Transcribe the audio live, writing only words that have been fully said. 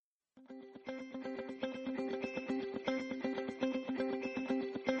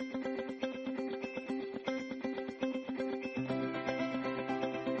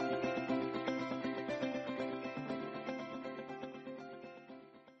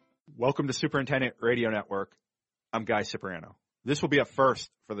Welcome to Superintendent Radio Network. I'm Guy Cipriano. This will be a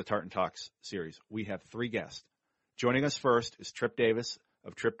first for the Tartan Talks series. We have 3 guests. Joining us first is Tripp Davis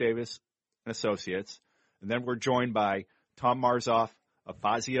of Tripp Davis & Associates. And then we're joined by Tom Marzolf of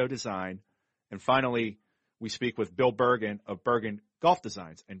Fazio Design. And finally, we speak with Bill Bergin of Bergin Golf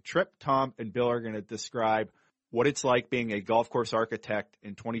Designs. And Tripp, Tom, and Bill are going to describe what it's like being a golf course architect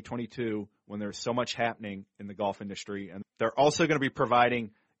in 2022 when there's so much happening in the golf industry. And they're also going to be providing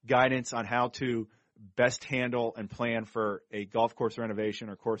guidance on how to best handle and plan for a golf course renovation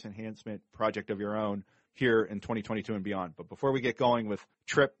or course enhancement project of your own here in 2022 and beyond. But before we get going with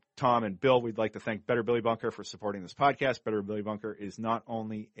Tripp, Tom, and Bill, we'd like to thank Better Billy Bunker for supporting this podcast. Better Billy Bunker is not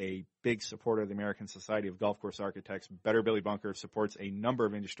only a big supporter of the American Society of Golf Course Architects, Better Billy Bunker supports a number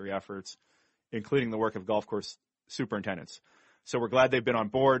of industry efforts, including the work of golf course superintendents. So we're glad they've been on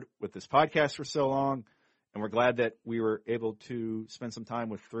board with this podcast for so long. And we're glad that we were able to spend some time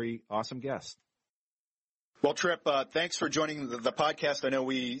with 3 awesome guests. Well, Tripp, thanks for joining the podcast. I know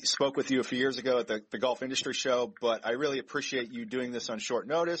we spoke with you a few years ago at the Golf Industry Show, but I really appreciate you doing this on short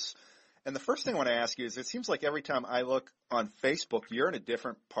notice. And the first thing I want to ask you is, it seems like every time I look on Facebook, you're in a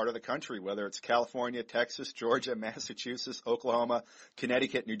different part of the country, whether it's California, Texas, Georgia, Massachusetts, Oklahoma,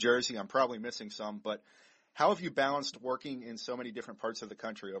 Connecticut, New Jersey. I'm probably missing some, but how have you balanced working in so many different parts of the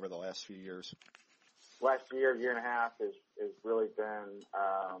country over the last few years? Last year and a half has really been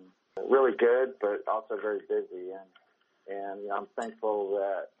really good, but also very busy. And I'm thankful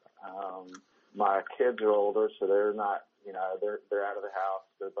that my kids are older, so they're not, they're out of the house.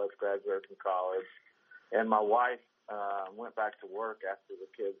 They're both graduated from college. And my wife went back to work after the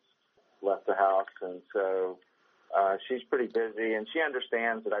kids left the house, and so she's pretty busy, and she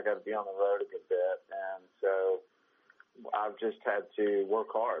understands that I got to be on the road a good bit. And so I've just had to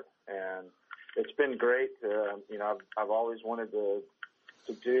work hard, and it's been great. I've always wanted to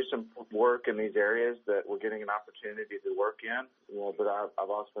do some work in these areas that we're getting an opportunity to work in. But I've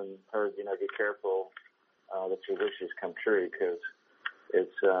often heard, be careful that your wishes come true, because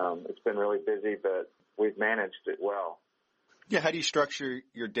it's been really busy, but we've managed it well. Yeah, how do you structure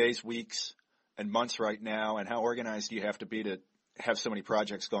your days, weeks, and months right now, and how organized do you have to be to have so many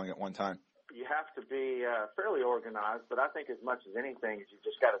projects going at one time? You have to be fairly organized, but I think as much as anything, you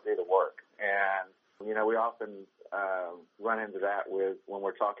just got to do the work. And, we often run into that when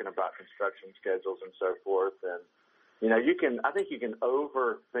we're talking about construction schedules and so forth. And, I think you can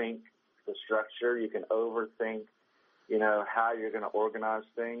overthink the structure. You can overthink, how you're going to organize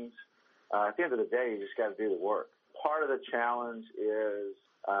things. At the end of the day, you just got to do the work. Part of the challenge is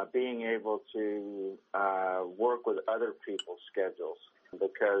being able to work with other people's schedules.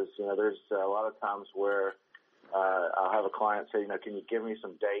 Because, there's a lot of times where I'll have a client say, can you give me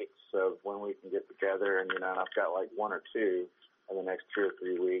some dates of when we can get together? And, and I've got like 1 or 2 in the next 2 or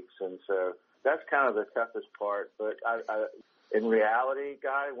 3 weeks. And so that's kind of the toughest part. But in reality,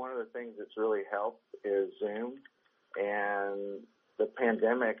 Guy, one of the things that's really helped is Zoom. And the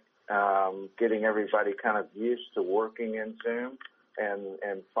pandemic, getting everybody kind of used to working in Zoom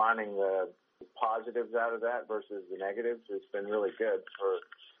and finding the positives out of that versus the negatives has been really good for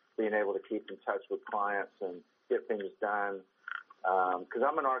being able to keep in touch with clients and get things done. Because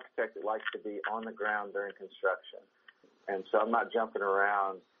I'm an architect that likes to be on the ground during construction. And so I'm not jumping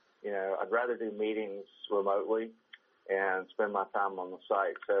around. I'd rather do meetings remotely and spend my time on the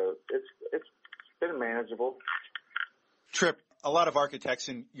site. So it's been manageable. Tripp, a lot of architects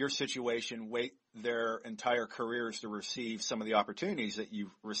in your situation wait their entire careers to receive some of the opportunities that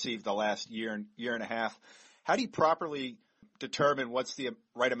you've received the last year and a half. How do you properly determine what's the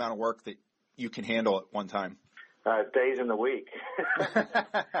right amount of work that you can handle at one time? Days in the week.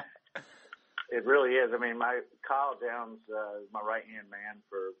 It really is. I mean, Kyle Downs is my right-hand man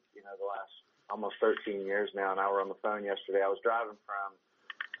for, the last almost 13 years now, and I were on the phone yesterday. I was driving from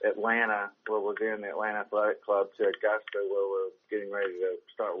Atlanta, where we're doing the Atlanta Athletic Club, to Augusta, where we're getting ready to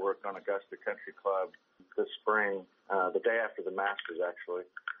start work on Augusta Country Club this spring, the day after the Masters, actually.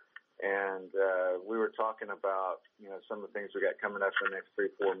 And we were talking about, some of the things we got coming up in the next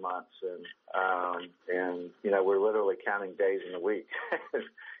 3-4 months, and we're literally counting days in the week.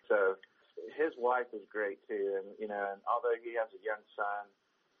 So his wife is great too, and although he has a young son,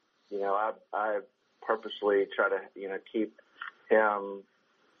 I purposely try to keep him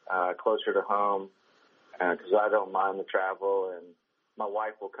closer to home, because I don't mind the travel, and my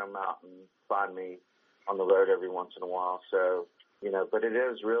wife will come out and find me on the road every once in a while. So, but it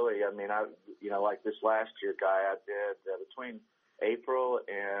is really, like this last year, Guy, I did between April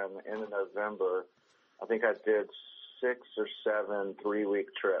and end of November, I think I did 6 or 7 3-week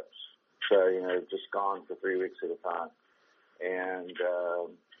trips. So, just gone for 3 weeks at a time. And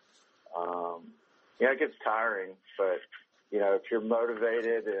It gets tiring, but, if you're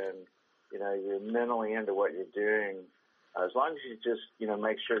motivated and, you're mentally into what you're doing, as long as you just,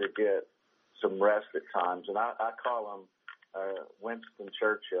 make sure to get some rest at times. And I call them Winston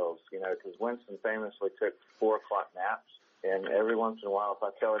Churchills, because Winston famously took 4 o'clock naps. And every once in a while, if I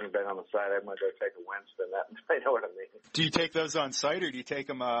tell anybody on the side I'm going to go take a Winston, they know what I mean. Do you take those on site, or do you take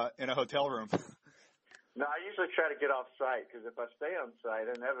them in a hotel room? No, I usually try to get off site, because if I stay on site,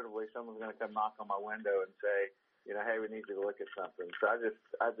 inevitably someone's going to come knock on my window and say, hey, we need you to look at something. So I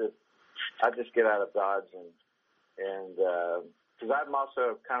just get out of Dodge and because I'm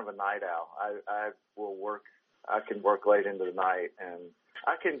also kind of a night owl. I can work late into the night, and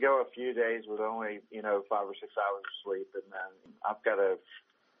I can go a few days with only 5 or 6 hours of sleep, and then I've got to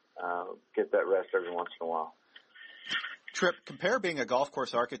get that rest every once in a while. Tripp, compare being a golf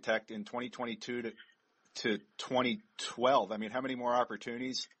course architect in 2022 to 2012. I mean, how many more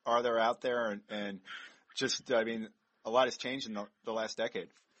opportunities are there out there? And a lot has changed in the last decade.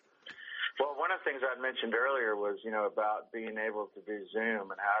 Well, one of the things I mentioned earlier was, about being able to do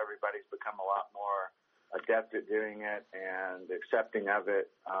Zoom and how everybody's become a lot more adept at doing it and accepting of it.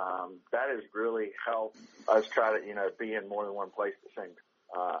 That has really helped us try to, be in more than one place at the same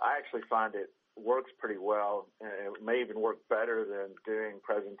time. I actually find it works pretty well, and it may even work better than doing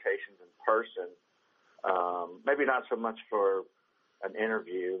presentations in person. Maybe not so much for an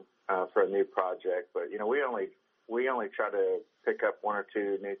interview for a new project, but we only try to pick up 1 or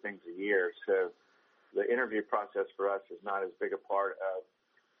 2 new things a year. So the interview process for us is not as big a part of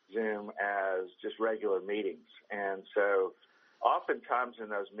Zoom as just regular meetings. And so oftentimes in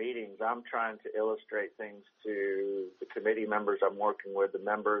those meetings, I'm trying to illustrate things to the committee members I'm working with, the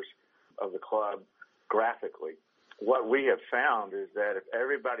members of the club, graphically. What we have found is that if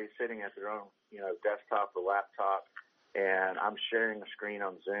everybody's sitting at their own, desktop or laptop, and I'm sharing a screen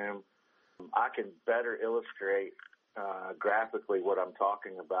on Zoom, I can better illustrate graphically what I'm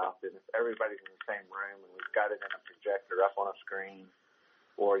talking about than if everybody's in the same room and we've got it in a projector up on a screen,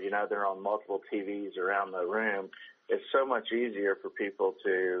 or, they're on multiple TVs around the room. It's so much easier for people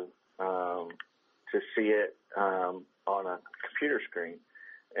to see it on a computer screen.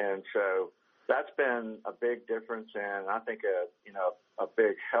 And so that's been a big difference, and I think a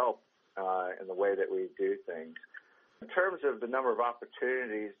big help in the way that we do things. In terms of the number of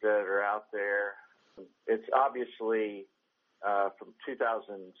opportunities that are out there, it's obviously from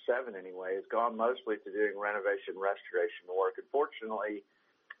 2007 anyway, has gone mostly to doing renovation restoration work. Unfortunately,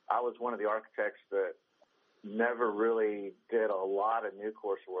 I was one of the architects that never really did a lot of new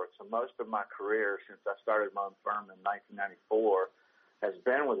course work. So most of my career since I started my own firm in 1994 has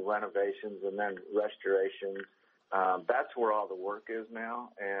been with renovations and then restorations. That's where all the work is now,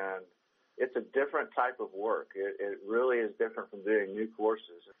 and it's a different type of work. It really is different from doing new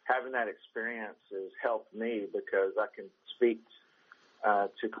courses. Having that experience has helped me because I can speak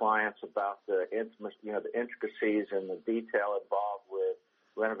to clients about the intricacies and the detail involved with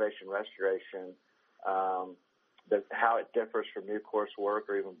renovation restoration, how it differs from new course work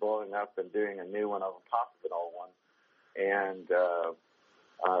or even blowing up and doing a new one on top of an old one. And,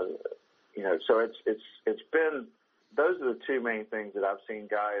 so it's been, those are the 2 main things that I've seen,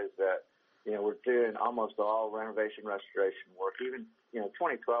 guys, that, we're doing almost all renovation restoration work. Even,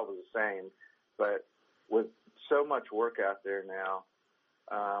 2012 was the same, but with so much work out there now,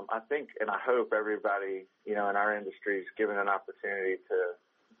 I think and I hope everybody, in our industry is given an opportunity to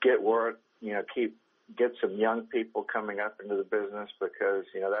get work, get some young people coming up into the business because,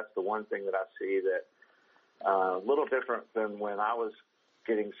 that's the one thing that I see that a little different than when I was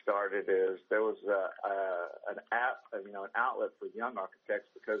getting started is there was an outlet for young architects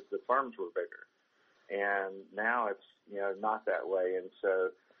because the firms were bigger. And now it's, not that way. And so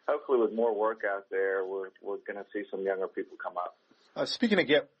hopefully with more work out there, we're going to see some younger people come up. Speaking of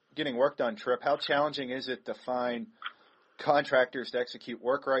getting work done, Tripp, how challenging is it to find contractors to execute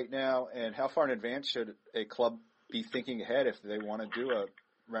work right now, and how far in advance should a club be thinking ahead if they want to do a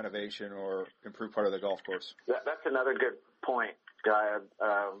renovation or improve part of the golf course? That's another good point, Guy.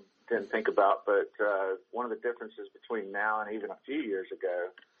 I didn't think about, but one of the differences between now and even a few years ago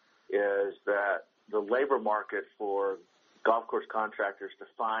is that the labor market for golf course contractors to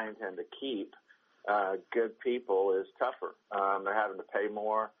find and to keep good people is tougher. They're having to pay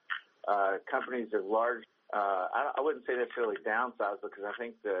more. Companies are large. I wouldn't say necessarily downsized because I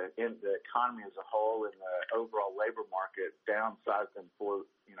think the economy as a whole and the overall labor market downsized them for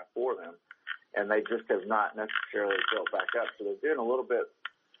them, and they just have not necessarily built back up. So they're doing a little bit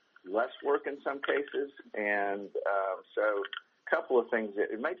less work in some cases, and so couple of things.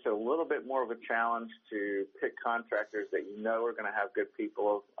 It makes it a little bit more of a challenge to pick contractors that you know are going to have good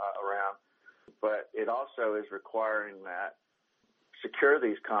people around, but it also is requiring that secure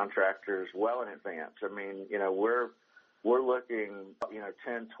these contractors well in advance. I mean, we're looking,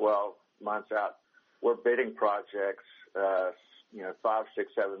 10, 12 months out. We're bidding projects, 5,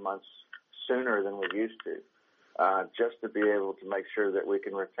 6, 7 months sooner than we used to, just to be able to make sure that we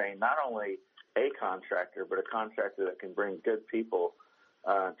can retain not only a contractor, but a contractor that can bring good people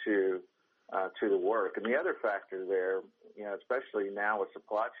to the work. And the other factor there, especially now with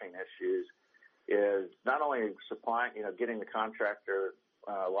supply chain issues, is not only supplying, getting the contractor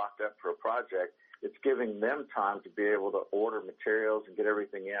locked up for a project, it's giving them time to be able to order materials and get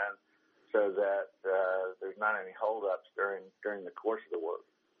everything in so that there's not any holdups during the course of the work.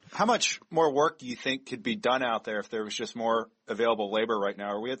 How much more work do you think could be done out there if there was just more available labor right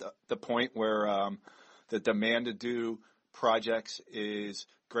now? Are we at the point where the demand to do projects is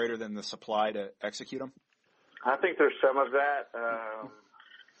greater than the supply to execute them? I think there's some of that.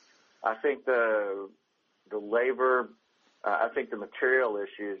 I think the labor, I think the material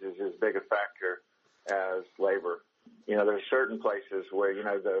issues is as big a factor as labor. There's certain places where,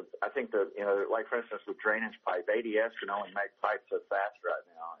 like for instance with drainage pipe, ADS can only make pipe so fast right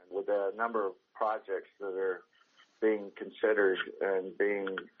now. And with the number of projects that are being considered and being,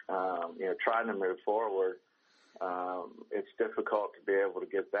 trying to move forward, it's difficult to be able to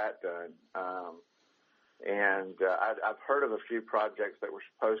get that done. I've heard of a few projects that were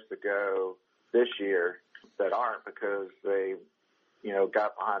supposed to go this year that aren't because they,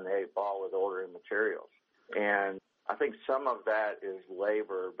 got behind the 8 ball with ordering materials. And I think some of that is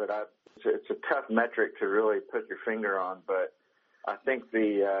labor, but it's a tough metric to really put your finger on. But I think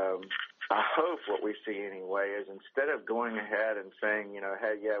I hope what we see anyway is instead of going ahead and saying,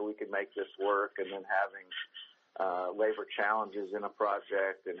 hey, yeah, we can make this work, and then having labor challenges in a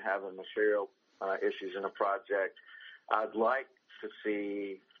project and having material issues in a project, I'd like to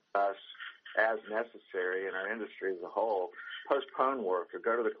see us, as necessary in our industry as a whole, postpone work or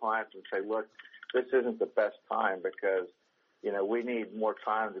go to the clients and say, look, this isn't the best time because, we need more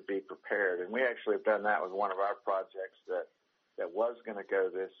time to be prepared. And we actually have done that with one of our projects that was going to go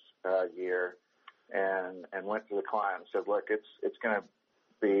this year and went to the client and said, look, it's going to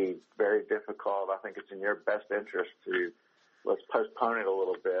be very difficult. I think it's in your best interest to let's postpone it a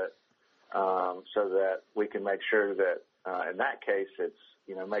little bit so that we can make sure that in that case it's,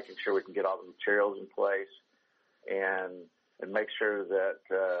 making sure we can get all the materials in place and make sure that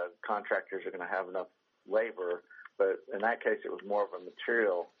contractors are going to have enough labor. But in that case, it was more of a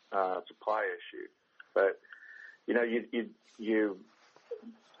material supply issue. But,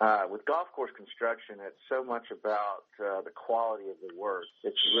 with golf course construction, it's so much about the quality of the work.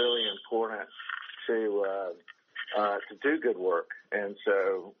 It's really important to do good work. And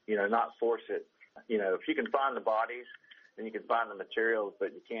so, not force it. If you can find the bodies and you can find the materials,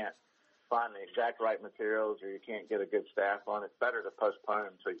 but you can't find the exact right materials or you can't get a good staff on, it's better to postpone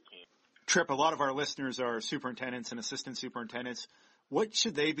until you can. Tripp, a lot of our listeners are superintendents and assistant superintendents. What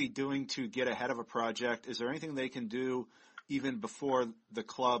should they be doing to get ahead of a project? Is there anything they can do even before the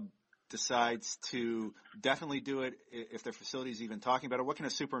club decides to definitely do it if their facility is even talking about it? What can a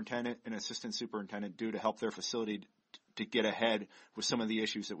superintendent and assistant superintendent do to help their facility to get ahead with some of the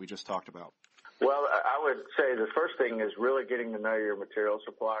issues that we just talked about? Well, I would say the first thing is really getting to know your material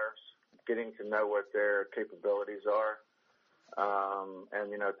suppliers, getting to know what their capabilities are.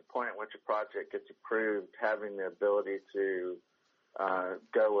 And, at the point at which a project gets approved, having the ability to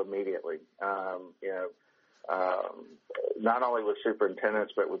go immediately, not only with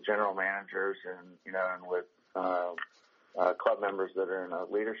superintendents, but with general managers and with club members that are in a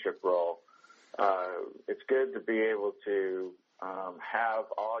leadership role. It's good to be able to have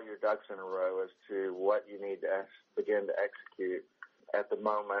all your ducks in a row as to what you need to begin to execute at the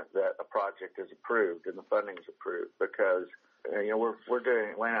moment that a project is approved and the funding is approved. Because we're doing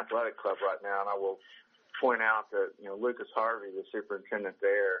Atlanta Athletic Club right now, and I will point out that Lucas Harvey, the superintendent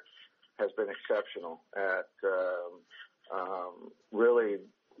there, has been exceptional at really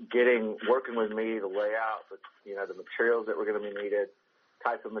working with me to lay out the materials that were going to be needed,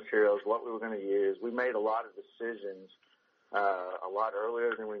 type of materials, what we were going to use. We made a lot of decisions a lot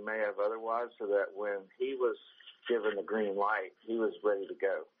earlier than we may have otherwise, so that when he was given the green light, he was ready to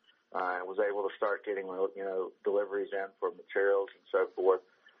go and was able to start getting deliveries in for materials and so forth.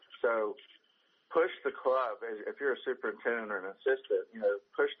 So push the club, if you're a superintendent or an assistant,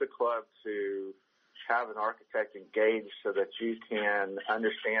 push the club to have an architect engaged so that you can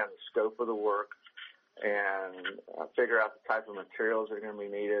understand the scope of the work and figure out the type of materials that are going to be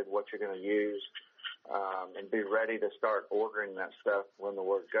needed, what you're going to use, and be ready to start ordering that stuff when the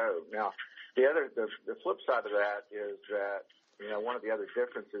word go. Now, the flip side of that is that, one of the other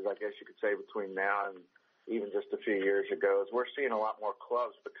differences, I guess you could say, between now and even just a few years ago is we're seeing a lot more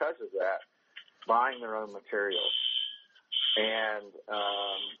clubs because of that buying their own materials. And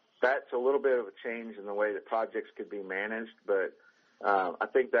that's a little bit of a change in the way that projects could be managed, but I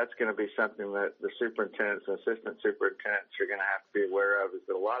think that's going to be something that the superintendents and assistant superintendents are going to have to be aware of, is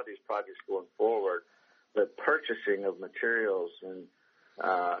that a lot of these projects going forward, the purchasing of materials and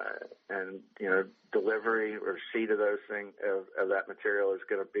delivery or receipt of those things, of that material, is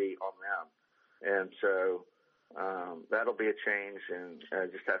going to be on them. And so that'll be a change, and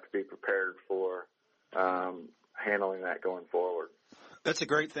just have to be prepared for handling that going forward. That's a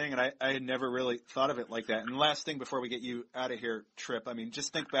great thing, and I had never really thought of it like that. And last thing before we get you out of here, Tripp, I mean,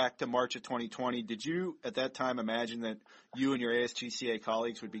 just think back to March of 2020. Did you at that time imagine that you and your ASGCA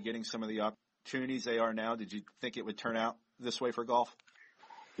colleagues would be getting some of the opportunities they are now? Did you think it would turn out this way for golf?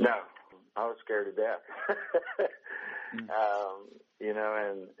 No, I was scared to death.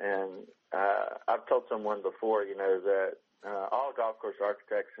 I've told someone before, that all golf course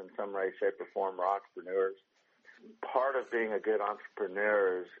architects in some way, shape, or form are entrepreneurs. Part of being a good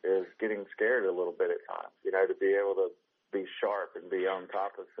entrepreneur is getting scared a little bit at times, to be able to be sharp and be on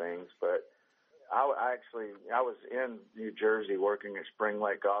top of things. But I was in New Jersey working at Spring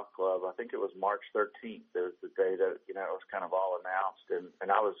Lake Golf Club. I think it was March 13th. It was the day that, it was kind of all announced.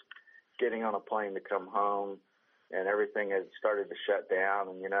 And I was getting on a plane to come home, and everything had started to shut down.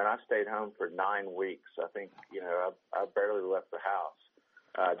 And I stayed home for 9 weeks. I think, I barely left the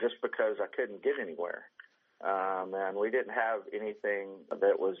house just because I couldn't get anywhere. And we didn't have anything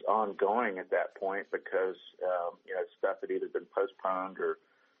that was ongoing at that point because, stuff had either been postponed or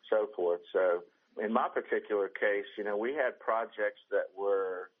so forth. So in my particular case, we had projects that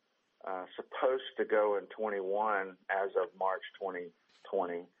were supposed to go in 21 as of March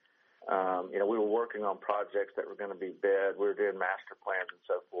 2020. We were working on projects that were going to be bid. We were doing master plans and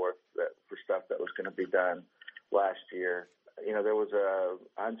so forth for stuff that was going to be done last year. There was a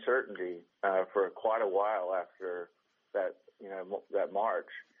uncertainty for quite a while after that, that March,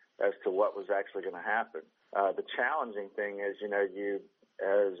 as to what was actually going to happen. The challenging thing is, you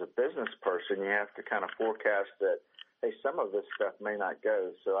as a business person, you have to kind of forecast that, hey, some of this stuff may not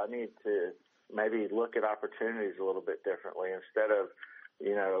go. So I need to maybe look at opportunities a little bit differently. Instead of,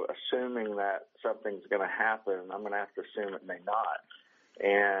 assuming that something's going to happen, I'm going to have to assume it may not.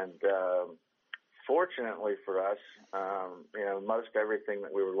 And fortunately for us, most everything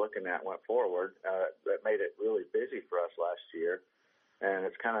that we were looking at went forward. That made it really busy for us last year, and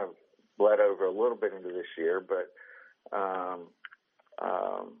it's kind of bled over a little bit into this year. But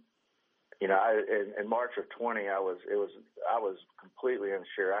in March of 20, I was completely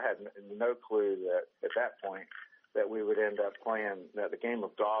unsure. I had no clue that at that point that we would end up playing, that the game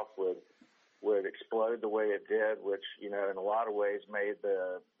of golf would explode the way it did, which, in a lot of ways made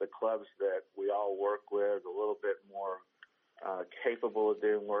the clubs that we all work with a little bit more capable of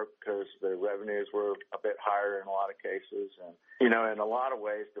doing work because the revenues were a bit higher in a lot of cases. And, in a lot of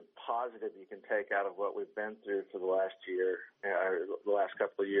ways, the positive you can take out of what we've been through for the last year, the last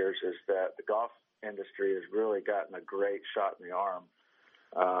couple of years, is that the golf industry has really gotten a great shot in the arm.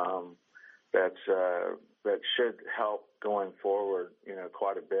 That should help going forward,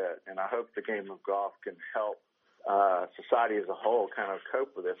 quite a bit. And I hope the game of golf can help society as a whole kind of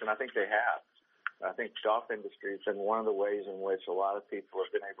cope with this. And I think they have. I think the golf industry has been one of the ways in which a lot of people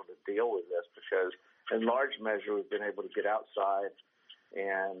have been able to deal with this, because in large measure we've been able to get outside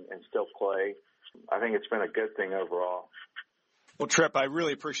and still play. I think it's been a good thing overall. Well, Tripp, I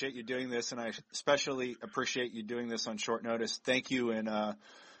really appreciate you doing this, and I especially appreciate you doing this on short notice. Thank you, and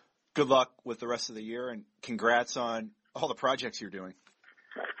good luck with the rest of the year, and congrats on all the projects you're doing.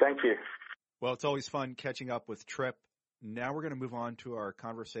 Thank you. Well, it's always fun catching up with Tripp. Now we're going to move on to our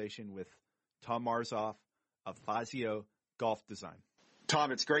conversation with Tom Marzolf of Fazio Golf Design.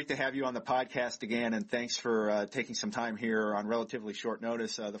 Tom, it's great to have you on the podcast again, and thanks for taking some time here on relatively short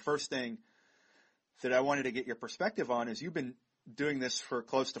notice. The first thing that I wanted to get your perspective on is you've been doing this for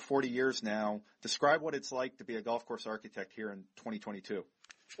close to 40 years now. Describe what it's like to be a golf course architect here in 2022.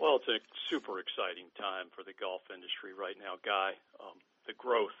 Well, it's a super exciting time for the golf industry right now, Guy. The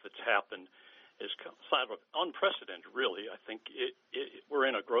growth that's happened is kind of unprecedented, really. I think we're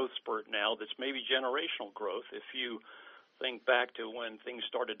in a growth spurt now that's maybe generational growth. If you think back to when things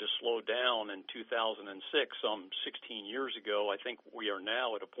started to slow down in 2006, some 16 years ago, I think we are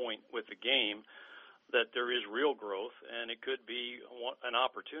now at a point with the game that there is real growth, and it could be an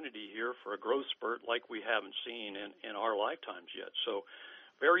opportunity here for a growth spurt like we haven't seen in our lifetimes yet. So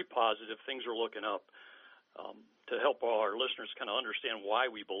very positive. Things are looking up. To help our listeners kind of understand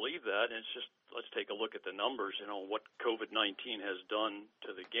why we believe that, and it's just, let's take a look at the numbers, what COVID-19 has done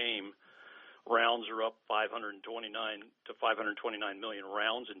to the game. Rounds are up 529 to 529 million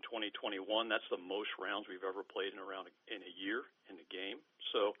rounds in 2021. That's the most rounds we've ever played in a year in the game.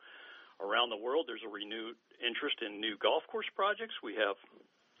 So around the world, there's a renewed interest in new golf course projects. We have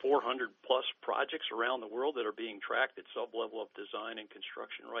 400 plus projects around the world that are being tracked at sub-level of design and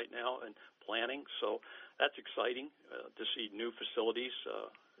construction right now and planning. So that's exciting to see new facilities,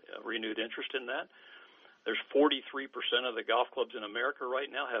 renewed interest in that. There's 43% of the golf clubs in America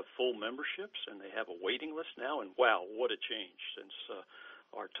right now have full memberships, and they have a waiting list now. And wow, what a change since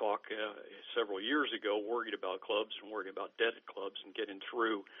our talk several years ago, worried about clubs and worried about debted clubs and getting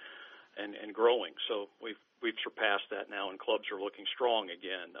through and growing. So we've surpassed that now, and clubs are looking strong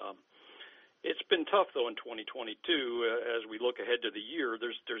again. It's been tough, though, in 2022. As we look ahead to the year,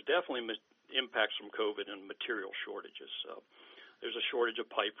 there's definitely impacts from COVID and material shortages. There's a shortage of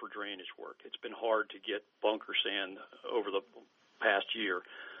pipe for drainage work. It's been hard to get bunker sand over the past year.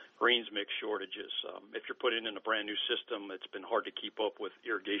 Greens mix shortages. If you're putting in a brand-new system, it's been hard to keep up with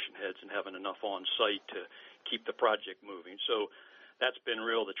irrigation heads and having enough on site to keep the project moving. So that's been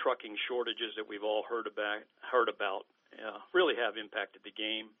real. The trucking shortages that we've all heard about really have impacted the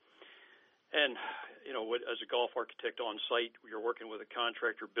game. And, as a golf architect on site, you're working with a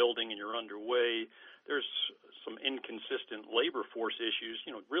contractor building and you're underway. There's some inconsistent labor force issues,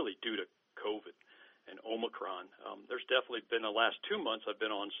 really due to COVID and Omicron. There's definitely been the last 2 months I've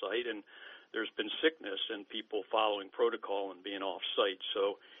been on site, and there's been sickness and people following protocol and being off site.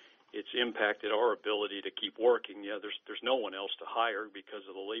 So it's impacted our ability to keep working. Yeah, there's no one else to hire because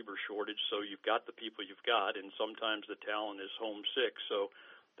of the labor shortage. So you've got the people you've got, and sometimes the talent is homesick. So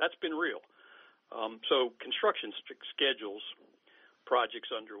that's been real. So construction schedules,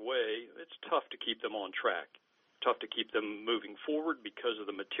 projects underway, it's tough to keep them on track, tough to keep them moving forward because of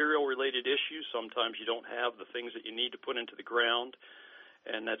the material-related issues. Sometimes you don't have the things that you need to put into the ground,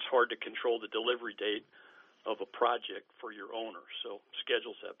 and that's hard to control the delivery date of a project for your owner. So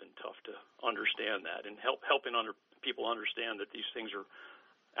schedules have been tough to understand that, and helping people understand that these things are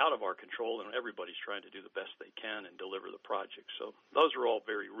out of our control, and everybody's trying to do the best they can and deliver the project. So those are all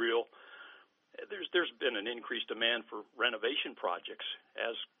very real. There's been an increased demand for renovation projects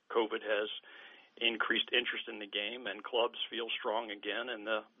as COVID has increased interest in the game, and clubs feel strong again, and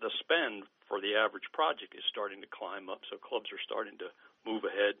the spend for the average project is starting to climb up. So clubs are starting to move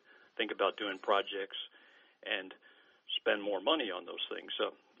ahead, think about doing projects, and spend more money on those things.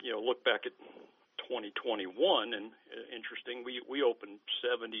 So, look back at 2021, and interesting, we opened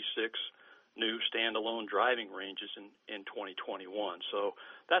 76 new standalone driving ranges in 2021. So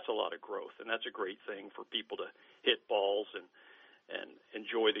that's a lot of growth, and that's a great thing for people to hit balls and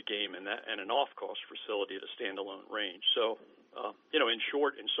enjoy the game and an off-cost facility at a standalone range. So, in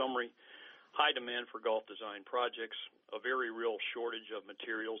short, in summary, high demand for golf design projects, a very real shortage of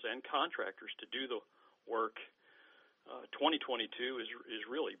materials and contractors to do the work. 2022 is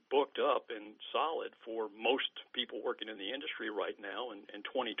really booked up and solid for most people working in the industry right now, and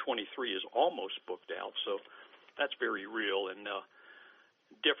 2023 is almost booked out. So that's very real and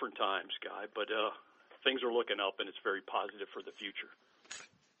different times, Guy, but things are looking up, and it's very positive for the future.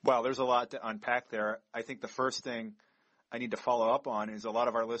 Well, there's a lot to unpack there. I think the first thing I need to follow up on is a lot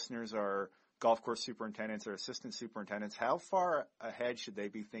of our listeners are golf course superintendents or assistant superintendents. How far ahead should they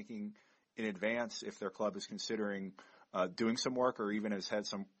be thinking in advance if their club is considering doing some work or even has had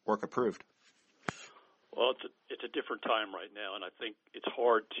some work approved? Well, it's a different time right now, and I think it's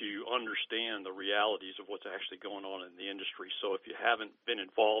hard to understand the realities of what's actually going on in the industry. So if you haven't been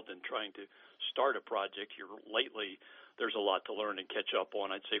involved in trying to start a project here lately, there's a lot to learn and catch up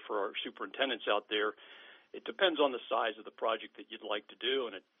on. I'd say for our superintendents out there, it depends on the size of the project that you'd like to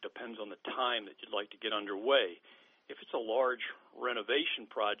do, and it depends on the time that you'd like to get underway. If it's a large renovation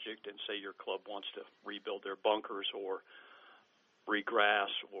project and say your club wants to rebuild their bunkers or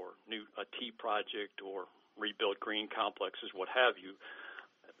regrass or a tee project or rebuild green complexes, what have you,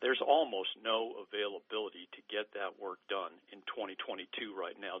 there's almost no availability to get that work done in 2022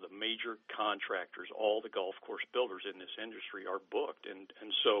 right now. The major contractors, all the golf course builders in this industry are booked. And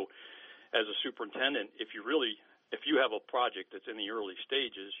so as a superintendent, if you have a project that's in the early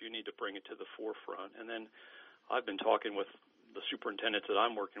stages, you need to bring it to the forefront. And then I've been talking with the superintendents that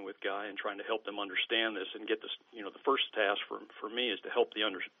I'm working with, Guy, and trying to help them understand this and get this. The first task for me is to help the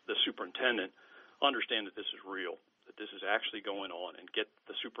superintendent understand that this is real, that this is actually going on, and get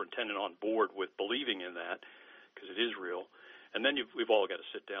the superintendent on board with believing in that because it is real. And then we've all got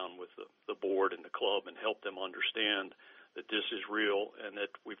to sit down with the board and the club and help them understand that this is real, and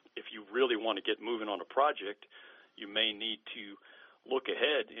that if you really want to get moving on a project, you may need to look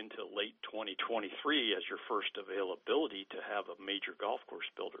ahead into late 2023 as your first availability to have a major golf course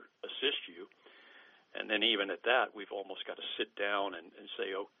builder assist you. And then even at that, we've almost got to sit down and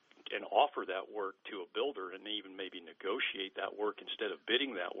say, oh, and offer that work to a builder, and even maybe negotiate that work instead of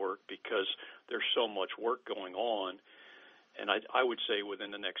bidding that work, because there's so much work going on. And I would say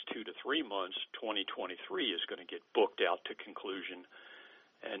within the next 2 to 3 months, 2023 is going to get booked out to conclusion,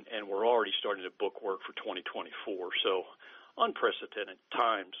 and we're already starting to book work for 2024. So unprecedented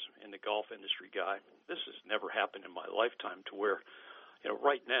times in the golf industry, Guy. This has never happened in my lifetime, to where,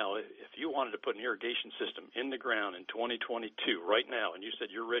 right now, if you wanted to put an irrigation system in the ground in 2022 right now, and you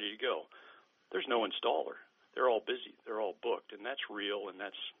said you're ready to go, there's no installer. They're all busy. They're all booked, and that's real, and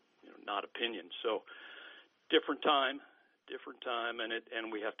that's not opinion. So different time,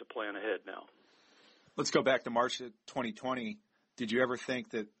 and we have to plan ahead now. Let's go back to March of 2020. Did you ever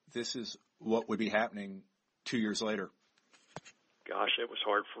think that this is what would be happening 2 years later? Gosh, it was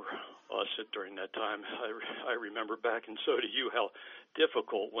hard for us during that time. I remember back, and so do you, how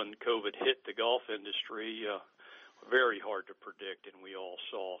difficult when COVID hit the golf industry, very hard to predict, and we all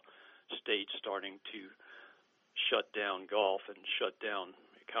saw states starting to shut down golf and shut down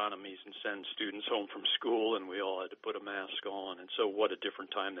economies and send students home from school, and we all had to put a mask on. And so what a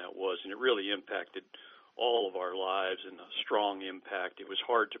different time that was, and it really impacted all of our lives in a strong impact. It was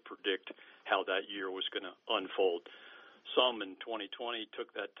hard to predict how that year was going to unfold. Some in 2020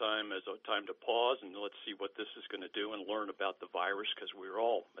 took that time as a time to pause and let's see what this is going to do and learn about the virus, because we were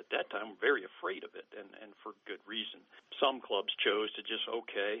all, at that time, very afraid of it, and for good reason. Some clubs chose to just,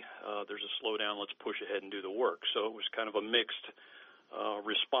 there's a slowdown, let's push ahead and do the work. So it was kind of a mixed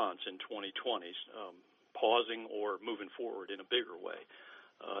response in 2020, pausing or moving forward in a bigger way.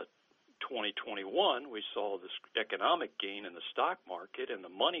 2021, we saw this economic gain in the stock market, and the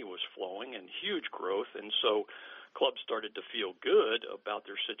money was flowing and huge growth, and so clubs started to feel good about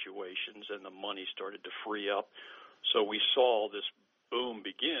their situations, and the money started to free up. So we saw this boom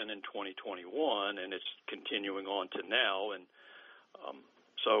begin in 2021, and it's continuing on to now. And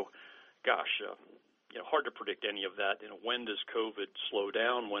hard to predict any of that. When does COVID slow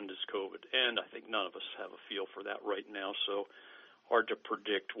down? When does COVID end? I think none of us have a feel for that right now. So hard to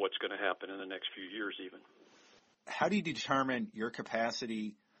predict what's going to happen in the next few years even. How do you determine your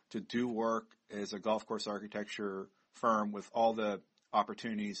capacity to do work as a golf course architecture firm with all the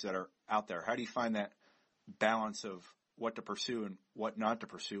opportunities that are out there? How do you find that balance of what to pursue and what not to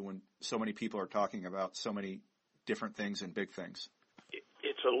pursue when so many people are talking about so many different things and big things?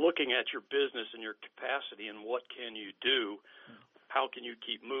 It's looking at your business and your capacity and what can you do, how can you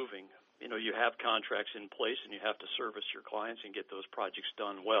keep moving. You have contracts in place and you have to service your clients and get those projects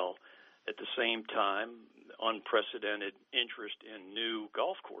done well. At the same time, unprecedented interest in new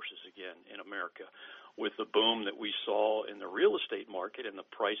golf courses again in America, with the boom that we saw in the real estate market and the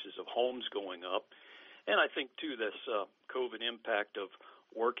prices of homes going up. And I think, too, this COVID impact of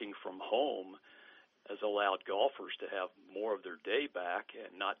working from home has allowed golfers to have more of their day back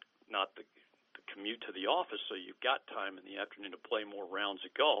and not the commute to the office, so you've got time in the afternoon to play more rounds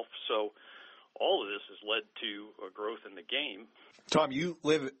of golf. So all of this has led to a growth in the game. Tom, you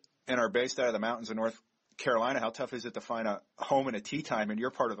live and are based out of the mountains of North Carolina. How tough is it to find a home and a tee time in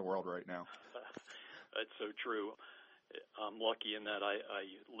your part of the world right now? That's so true. I'm lucky in that I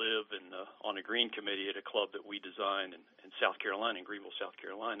live on a green committee at a club that we designed in South Carolina, in Greenville, South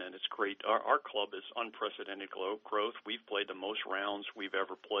Carolina, and it's great. Our club is unprecedented growth. We've played the most rounds we've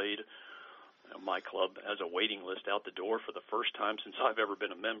ever played. My club has a waiting list out the door for the first time since I've ever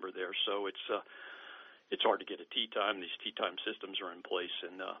been a member there. So it's hard to get a tee time. These tee time systems are in place,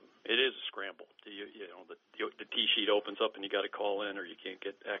 and it is a scramble. The tee sheet opens up and you got to call in, or you can't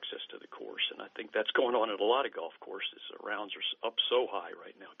get access to the course. And I think that's going on at a lot of golf courses. Rounds are up so high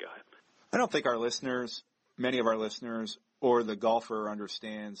right now, Guy. I don't think many of our listeners, or the golfer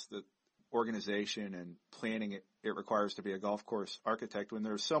understands the organization and planning it requires to be a golf course architect when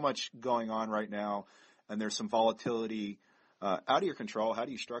there's so much going on right now and there's some volatility out of your control. How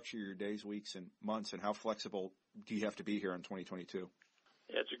do you structure your days, weeks, and months, and how flexible do you have to be here in 2022?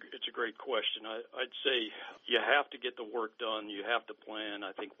 Yeah, it's a great question. I'd say you have to get the work done. You have to plan.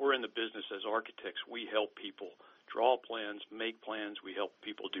 I think we're in the business as architects. We help people draw plans, make plans. We help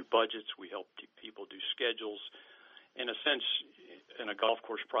people do budgets. We help people do schedules. In a sense, in a golf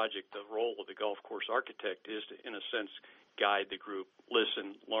course project, the role of the golf course architect is to, in a sense, guide the group,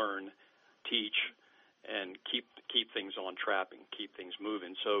 listen, learn, teach, and keep things on track and keep things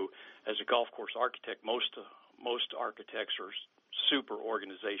moving. So as a golf course architect, most architects are super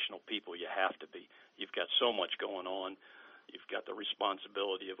organizational people. You have to be. You've got so much going on. You've got the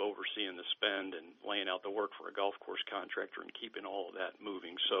responsibility of overseeing the spend and laying out the work for a golf course contractor and keeping all of that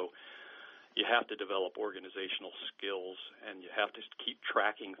moving. So you have to develop organizational skills, and you have to keep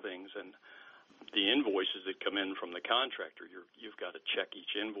tracking things. And the invoices that come in from the contractor, you've got to check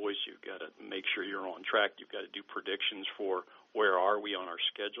each invoice. You've got to make sure you're on track. You've got to do predictions for where are we on our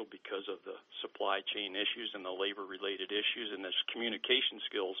schedule because of the supply chain issues and the labor-related issues, and there's communication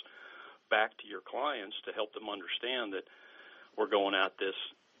skills back to your clients to help them understand that we're going at this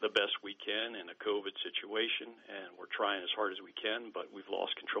the best we can in a COVID situation, and we're trying as hard as we can, but we've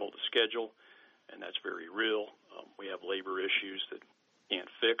lost control of the schedule, and that's very real. We have labor issues that can't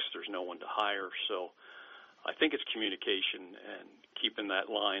fix. There's no one to hire. So I think it's communication and keeping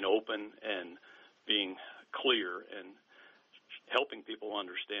that line open and being clear and helping people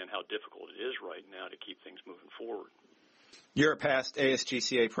understand how difficult it is right now to keep things moving forward. You're a past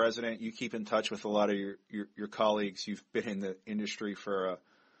ASGCA president. You keep in touch with a lot of your colleagues. You've been in the industry for a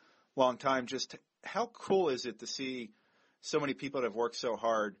long time. Just how cool is it to see so many people that have worked so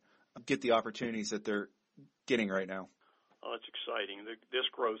hard get the opportunities that they're getting right now? Oh, it's exciting. This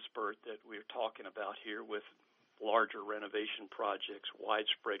growth spurt that we're talking about here with larger renovation projects,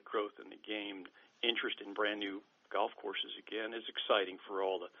 widespread growth in the game, interest in brand new golf courses again is exciting for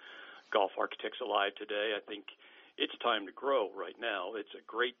all the golf architects alive today. I think it's time to grow right now. It's a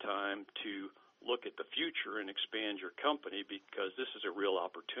great time to look at the future and expand your company because this is a real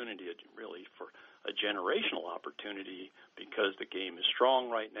opportunity, really for a generational opportunity because the game is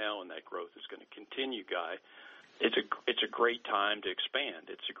strong right now and that growth is going to continue, Guy. It's a great time to expand.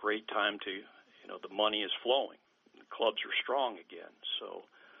 It's a great time to, the money is flowing. The clubs are strong again. So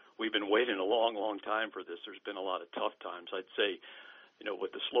we've been waiting a long, long time for this. There's been a lot of tough times. I'd say,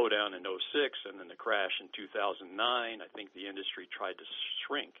 with the slowdown in 06 and then the crash in 2009, I think the industry tried to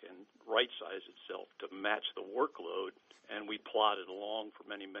shrink and right-size itself to match the workload, and we plodded along for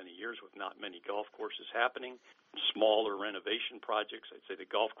many, many years with not many golf courses happening, smaller renovation projects. I'd say the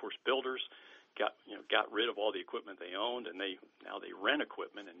golf course builders got rid of all the equipment they owned, and now they rent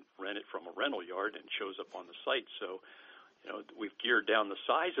equipment and rent it from a rental yard and it shows up on the site. So we've geared down the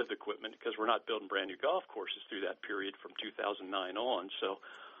size of the equipment because we're not building brand new golf courses through that period from 2009 on. So,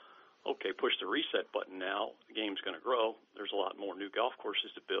 okay, push the reset button now. The game's going to grow. There's a lot more new golf courses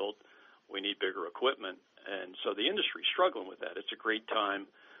to build. We need bigger equipment. And so the industry's struggling with that. It's a great time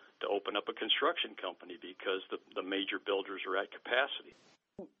to open up a construction company because the major builders are at capacity.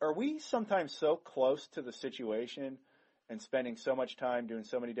 Are we sometimes so close to the situation and spending so much time doing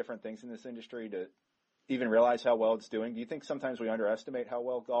so many different things in this industry to even realize how well it's doing? Do you think sometimes we underestimate how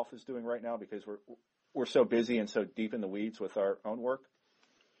well golf is doing right now because we're so busy and so deep in the weeds with our own work?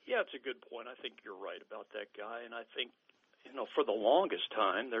 Yeah, it's a good point. I think you're right about that, Guy. And I think, for the longest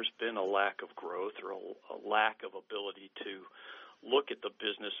time, there's been a lack of growth or a lack of ability to look at the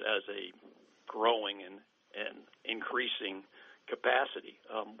business as a growing and increasing capacity.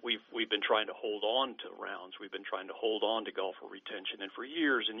 We've been trying to hold on to rounds. We've been trying to hold on to golfer retention. And for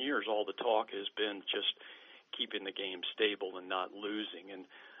years and years, all the talk has been just keeping the game stable and not losing. And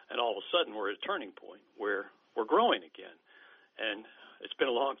all of a sudden, we're at a turning point where we're growing again. And it's been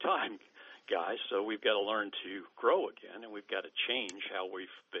a long time, guys, so we've got to learn to grow again, and we've got to change how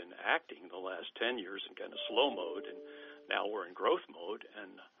we've been acting the last 10 years in kind of slow mode, and now we're in growth mode.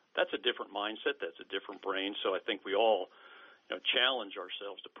 And that's a different mindset. That's a different brain. So I think we all challenge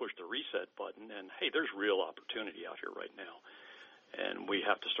ourselves to push the reset button, and hey, there's real opportunity out here right now, and we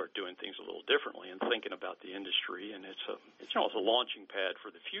have to start doing things a little differently and thinking about the industry. And it's a launching pad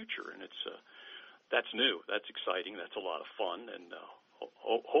for the future, and that's new, that's exciting, that's a lot of fun, and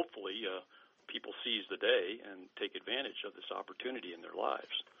hopefully people seize the day and take advantage of this opportunity in their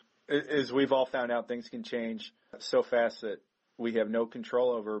lives. As we've all found out, things can change so fast that we have no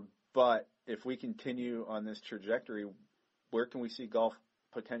control over. But if we continue on this trajectory, where can we see golf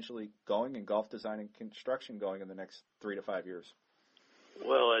potentially going and golf design and construction going in the next 3 to 5 years?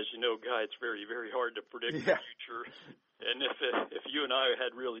 Well, as you know, Guy, it's very, very hard to predict the future. And if you and I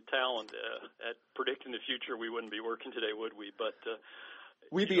had really talent at predicting the future, we wouldn't be working today, would we? But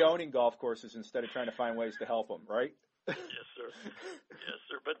we'd be owning golf courses instead of trying to find ways to help them, right? Yes, sir. Yes,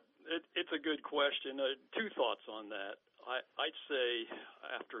 sir. But it's a good question. Two thoughts on that. I'd say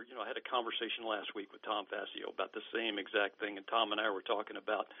after, I had a conversation last week with Tom Fassio about the same exact thing, and Tom and I were talking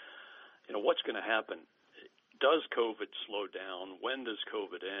about, what's going to happen. Does COVID slow down? When does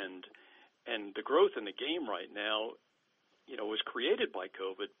COVID end? And the growth in the game right now, was created by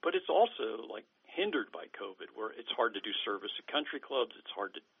COVID, but it's also hindered by COVID, where it's hard to do service at country clubs. It's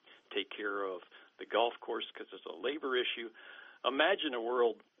hard to take care of the golf course because it's a labor issue. Imagine a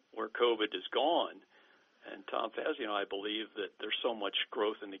world where COVID is gone And Tom Fazio and I believe that there's so much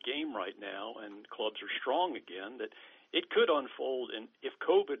growth in the game right now, and clubs are strong again, that it could unfold. And if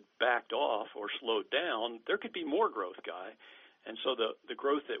COVID backed off or slowed down, there could be more growth, Guy. And so the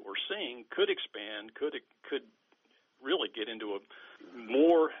growth that we're seeing could expand, could really get into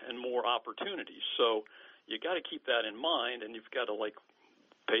more and more opportunities. So you got to keep that in mind, and you've got to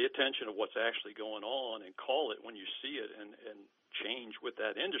pay attention to what's actually going on and call it when you see it and change with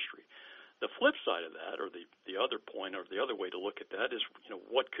that industry. The flip side of that, or the other point, or the other way to look at that is,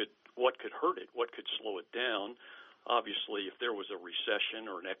 what could hurt it? What could slow it down? Obviously, if there was a recession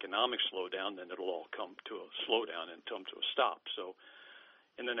or an economic slowdown, then it'll all come to a slowdown and come to a stop. So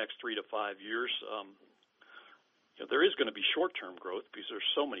in the next 3 to 5 years, there is going to be short-term growth because there's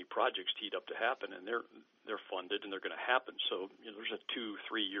so many projects teed up to happen, and they're funded and they're going to happen. So there's a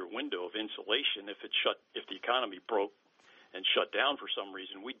 2-3 year window of insulation. If the economy broke and shut down for some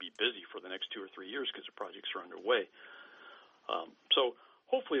reason, we'd be busy for the next 2 or 3 years because the projects are underway. So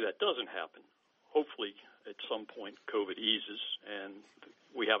hopefully that doesn't happen. Hopefully at some point COVID eases and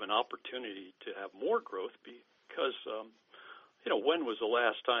we have an opportunity to have more growth because, when was the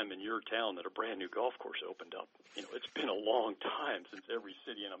last time in your town that a brand new golf course opened up? It's been a long time since every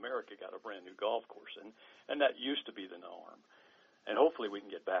city in America got a brand new golf course, and that used to be the norm. And hopefully we can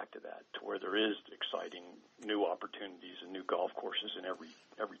get back to that, to where there is exciting new opportunities and new golf courses in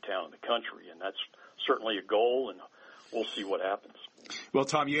every town in the country. And that's certainly a goal, and we'll see what happens. Well,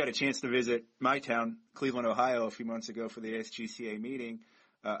 Tom, you had a chance to visit my town, Cleveland, Ohio, a few months ago for the ASGCA meeting.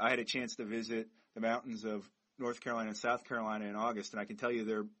 I had a chance to visit the mountains of North Carolina and South Carolina in August, and I can tell you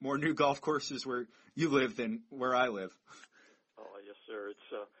there are more new golf courses where you live than where I live. Oh, yes, sir. It's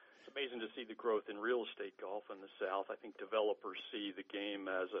amazing to see the growth in real estate golf in the South. I think developers see the game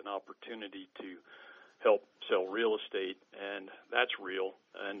as an opportunity to help sell real estate, and that's real.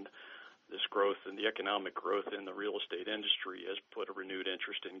 And this growth and the economic growth in the real estate industry has put a renewed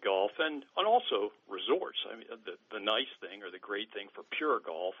interest in golf and also resorts. I mean, the nice thing or the great thing for pure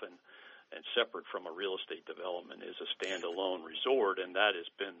golf and separate from a real estate development is a standalone resort, and that has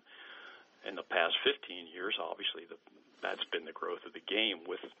been, in the past 15 years, obviously, that's been the growth of the game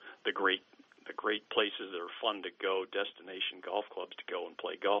with the great places that are fun to go, destination golf clubs to go and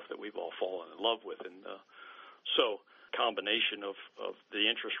play golf that we've all fallen in love with. And so combination of the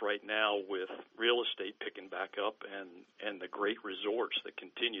interest right now with real estate picking back up and the great resorts that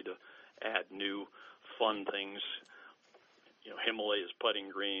continue to add new fun things, Himalayas putting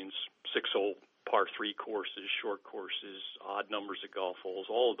greens, 6-hole par 3 courses, short courses, odd numbers of golf holes,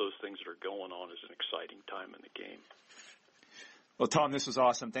 all of those things that are going on is an exciting time in the game. Well, Tom, this was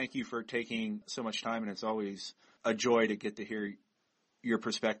awesome. Thank you for taking so much time, and it's always a joy to get to hear your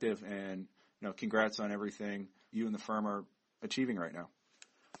perspective, and congrats on everything you and the firm are achieving right now.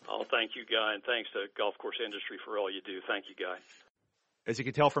 Oh, thank you, Guy, and thanks to golf course industry for all you do. Thank you, Guy. As you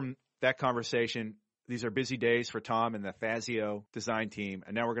can tell from that conversation, these are busy days for Tom and the Fazio design team.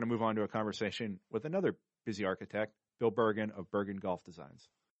 And now we're going to move on to a conversation with another busy architect, Bill Bergin of Bergin Golf Designs.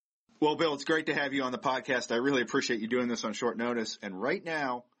 Well, Bill, it's great to have you on the podcast. I really appreciate you doing this on short notice. And right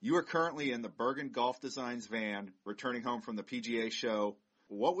now, you are currently in the Bergin Golf Designs van, returning home from the PGA show.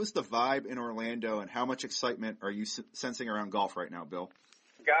 What was the vibe in Orlando, and how much excitement are you sensing around golf right now, Bill?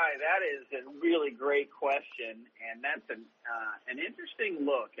 Guy, that is a really great question, and that's an interesting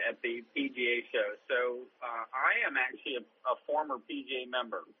look at the PGA show. So I am actually a former PGA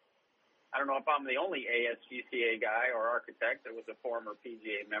member. I don't know if I'm the only ASGCA guy or architect that was a former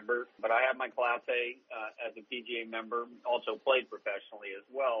PGA member, but I have my Class A as a PGA member, also played professionally as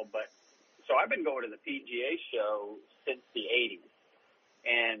well. But so I've been going to the PGA show since the 80s.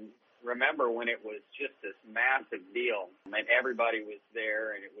 And remember when it was just this massive deal, and everybody was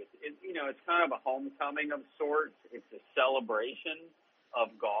there, and it's kind of a homecoming of sorts. It's a celebration of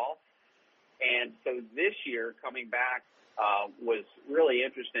golf. And so this year, coming back, was really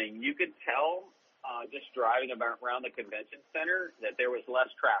interesting. You could tell just driving around the convention center that there was less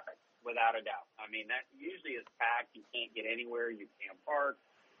traffic, without a doubt. I mean, that usually is packed. You can't get anywhere. You can't park.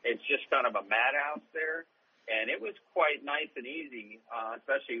 It's just kind of a madhouse there. And it was quite nice and easy,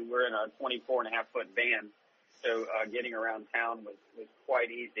 especially we're in a 24.5-foot van, so getting around town was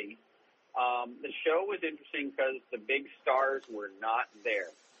quite easy. The show was interesting because the big stars were not there.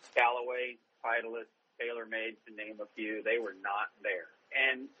 Callaway, Titleist, TaylorMade, to name a few, they were not there.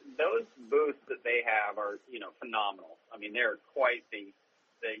 And those booths that they have are, phenomenal. I mean, they're quite the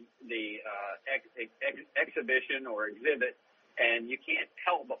exhibition or exhibit. And you can't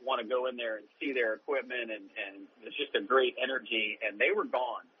help but want to go in there and see their equipment, and it's just a great energy, and they were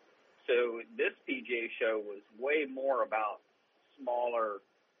gone. So this PGA show was way more about smaller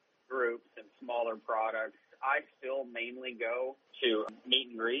groups and smaller products. I still mainly go to meet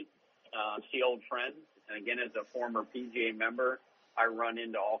and greet, see old friends. And again, as a former PGA member, I run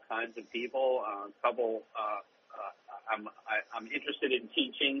into all kinds of people. I'm interested in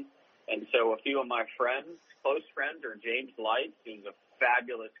teaching. And so a few of my friends, close friends, are James Lights, who's a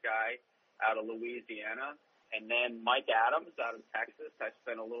fabulous guy out of Louisiana. And then Mike Adams out of Texas. I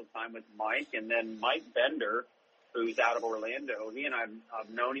spent a little time with Mike. And then Mike Bender, who's out of Orlando. He and I have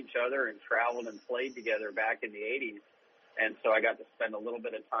known each other and traveled and played together back in the 80s. And so I got to spend a little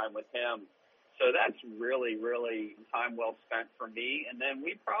bit of time with him. So that's really, really time well spent for me. And then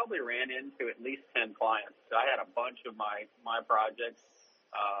we probably ran into at least 10 clients. So I had a bunch of my projects.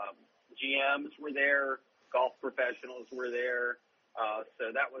 GMs were there. Golf professionals were there.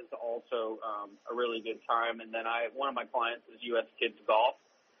 So that was also a really good time. And then one of my clients is U.S. Kids Golf,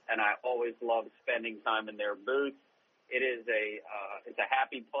 and I always love spending time in their booth. It's a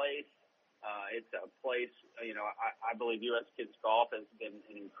happy place. It's a place, I believe U.S. Kids Golf has been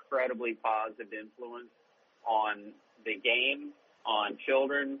an incredibly positive influence on the game, on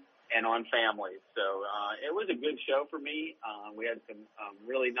children, and on families. So it was a good show for me. We had some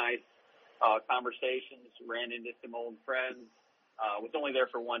really nice conversations, ran into some old friends. Was only there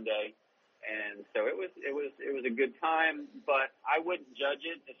for one day, and so it was a good time. But I wouldn't judge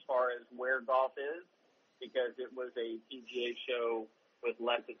it as far as where golf is, because it was a PGA show with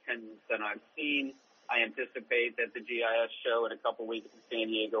less attendance than I've seen. I anticipate that the GIS show in a couple weeks in San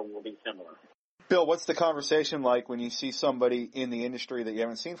Diego will be similar. Bill, what's the conversation like when you see somebody in the industry that you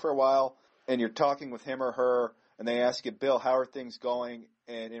haven't seen for a while, and you're talking with him or her, and they ask you, Bill, how are things going?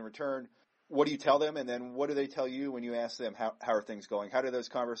 And in return, what do you tell them, and then what do they tell you when you ask them how are things going? How do those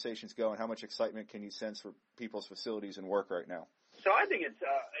conversations go, and how much excitement can you sense for people's facilities and work right now? So I think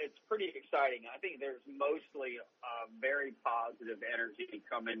it's pretty exciting. I think there's mostly very positive energy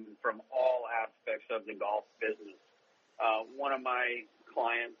coming from all aspects of the golf business. One of my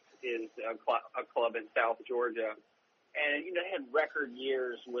clients is a club in South Georgia, and they had record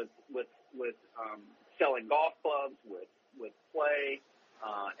years with selling golf clubs, with play.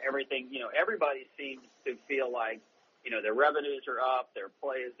 Everything, everybody seems to feel like, their revenues are up, their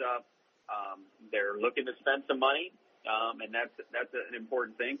play is up, they're looking to spend some money, and that's an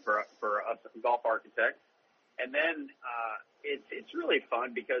important thing for us golf architects. And then it's really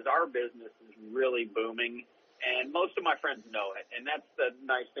fun because our business is really booming, and most of my friends know it. And that's the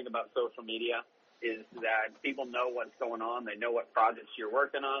nice thing about social media, is that people know what's going on. They know what projects you're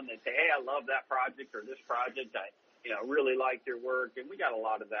working on. They say, hey, I love that project or this project. I really liked your work, and we got a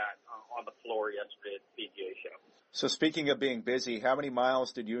lot of that on the floor yesterday at the PGA show. So speaking of being busy, how many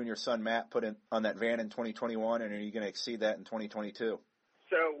miles did you and your son Matt put in on that van in 2021, and are you going to exceed that in 2022?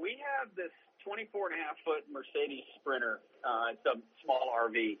 So we have this 24.5-foot Mercedes Sprinter. It's a small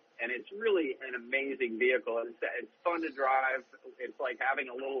RV, and it's really an amazing vehicle. It's fun to drive. It's like having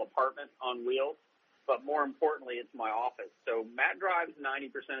a little apartment on wheels, but more importantly, it's my office. So Matt drives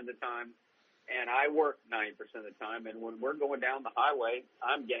 90% of the time, and I work 90% of the time, and when we're going down the highway,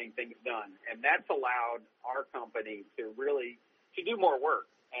 I'm getting things done. And that's allowed our company to do more work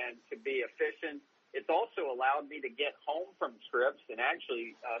and to be efficient. It's also allowed me to get home from trips and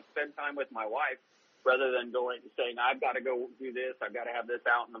actually spend time with my wife rather than saying, I've got to go do this, I've got to have this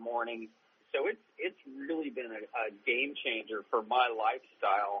out in the morning. So it's really been a game changer for my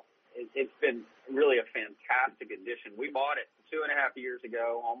lifestyle. It's been really a fantastic addition. We bought it 2.5 years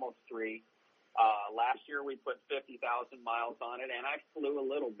ago, almost 3. Last year we put 50,000 miles on it, and I flew a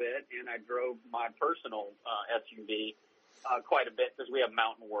little bit, and I drove my personal SUV quite a bit because we have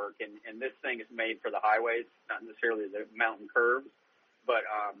mountain work, and this thing is made for the highways, not necessarily the mountain curves. But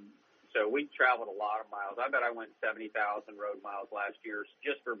so we traveled a lot of miles. I bet I went 70,000 road miles last year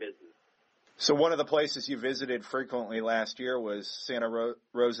just for business. So one of the places you visited frequently last year was Santa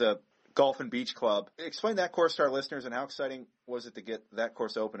Rosa Golf and Beach Club. Explain that course to our listeners, and how exciting was it to get that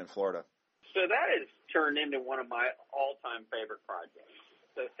course open in Florida? So that has turned into one of my all-time favorite projects.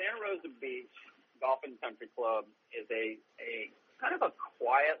 So Santa Rosa Beach Golf and Country Club is a kind of a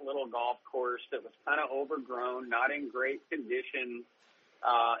quiet little golf course that was kind of overgrown, not in great condition,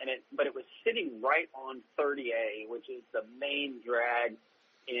 but it was sitting right on 30A, which is the main drag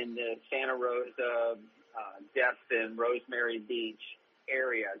in the Santa Rosa, Destin, Rosemary Beach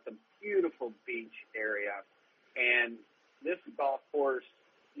area. It's a beautiful beach area, and this golf course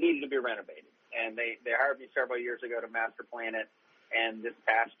needed to be renovated. And they hired me several years ago to master plan it, and this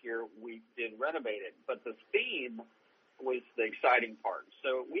past year we did renovate it. But the theme was the exciting part.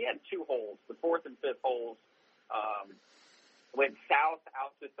 So we had 2 holes. The 4th and 5th holes went south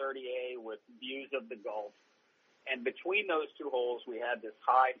out to 30A with views of the Gulf. And between those two holes, we had this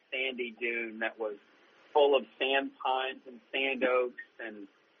high sandy dune that was full of sand pines and sand oaks and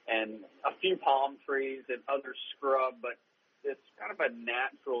a few palm trees and other scrub, but this kind of a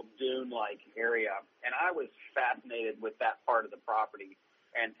natural dune-like area. And I was fascinated with that part of the property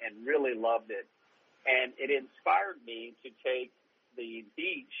and really loved it. And it inspired me to take the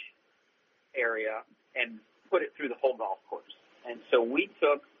beach area and put it through the whole golf course. And so we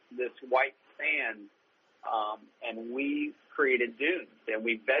took this white sand and we created dunes, and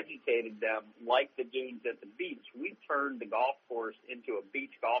we vegetated them like the dunes at the beach. We turned the golf course into a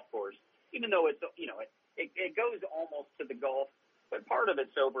beach golf course, even though it's, it goes almost to the Gulf, but part of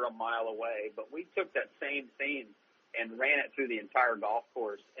it's over a mile away. But we took that same theme and ran it through the entire golf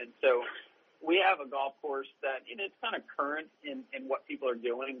course. And so we have a golf course that, it's kind of current in what people are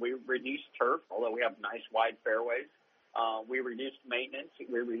doing. We reduced turf, although we have nice wide fairways. We reduced maintenance.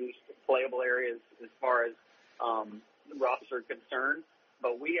 We reduced playable areas as far as roughs are concerned.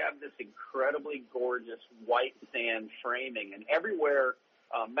 But we have this incredibly gorgeous white sand framing, and everywhere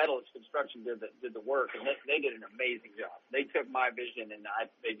Metals Construction did the work, and they did an amazing job. They took my vision, and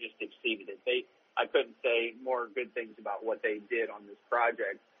they just exceeded it. I couldn't say more good things about what they did on this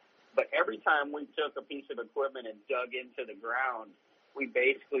project. But every time we took a piece of equipment and dug into the ground, we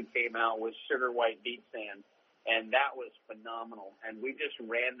basically came out with sugar white beach sand, and that was phenomenal. And we just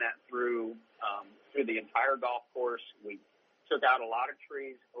ran that through the entire golf course. We took out a lot of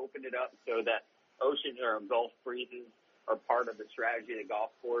trees, opened it up so that ocean or Gulf breezes are part of the strategy of the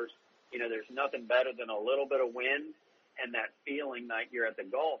golf course. There's nothing better than a little bit of wind and that feeling like you're at the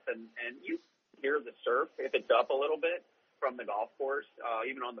Gulf, and you hear the surf if it's up a little bit from the golf course,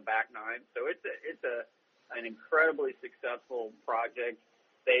 even on the back nine. So it's an incredibly successful project.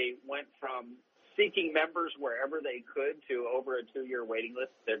 They went from seeking members wherever they could to over a 2-year waiting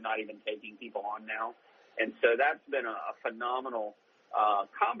list. They're not even taking people on now. And so that's been a phenomenal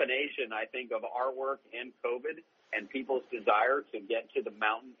combination, I think, of our work and COVID and people's desire to get to the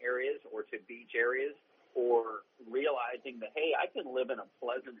mountain areas or to beach areas, or realizing that, hey, I can live in a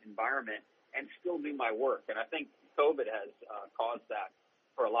pleasant environment and still do my work. And I think COVID has caused that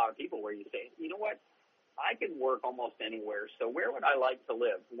for a lot of people, where you say, you know what, I can work almost anywhere. So where would I like to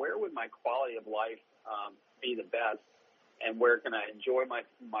live? Where would my quality of life be the best? And where can I enjoy my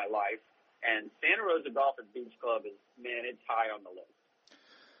life? And Santa Rosa Golf and Beach Club it's high on the list.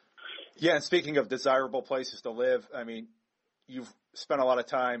 Yeah, and speaking of desirable places to live, you've spent a lot of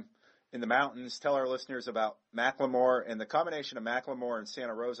time in the mountains. Tell our listeners about Macklemore and the combination of Macklemore and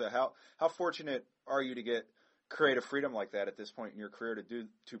Santa Rosa. How fortunate are you to get creative freedom like that at this point in your career to do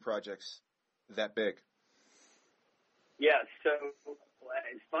two projects that big? Yeah, so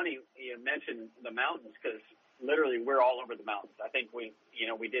it's funny you mentioned the mountains, because literally we're all over the mountains. I think we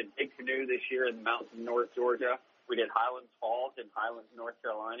did Big Canoe this year in the mountains in North Georgia. We did Highlands Falls in Highlands, North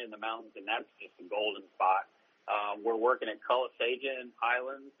Carolina in the mountains, and that's just a golden spot. We're working at Cullossagia in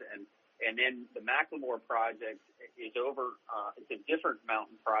Highlands, and then the Macklemore project is over. It's a different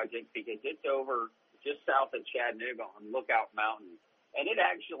mountain project because it's over just south of Chattanooga on Lookout Mountain. And it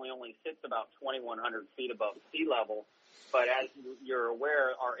actually only sits about 2,100 feet above sea level. But as you're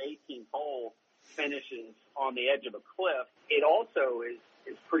aware, our 18th hole finishes on the edge of a cliff. It also is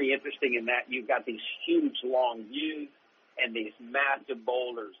pretty interesting in that you've got these huge, long views and these massive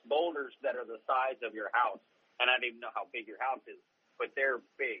boulders that are the size of your house. And I don't even know how big your house is, but they're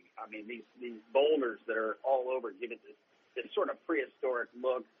big. I mean, these boulders that are all over give it this sort of prehistoric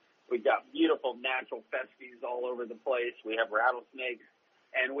look. We've got beautiful natural fescues all over the place. We have rattlesnakes.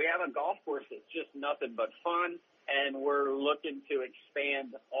 And we have a golf course that's just nothing but fun. And we're looking to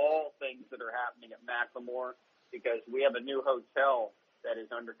expand all things that are happening at Macklemore, because we have a new hotel that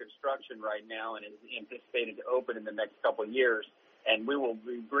is under construction right now and is anticipated to open in the next couple of years. And we will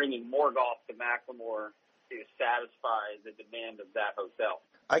be bringing more golf to Macklemore to satisfy the demand of that hotel.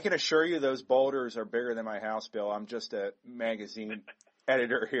 I can assure you those boulders are bigger than my house, Bill. I'm just a magazine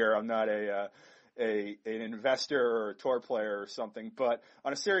editor here. I'm not an investor or a tour player or something. But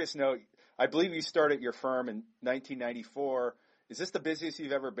on a serious note, I believe you started your firm in 1994. Is this the busiest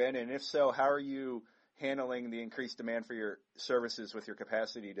you've ever been? And if so, how are you handling the increased demand for your services with your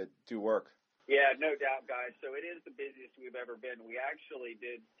capacity to do work? Yeah, no doubt, guys. So it is the busiest we've ever been. We actually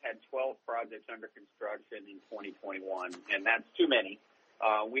had 12 projects under construction in 2021, and that's too many.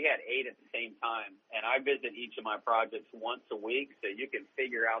 We had 8 at the same time, and I visit each of my projects once a week, so you can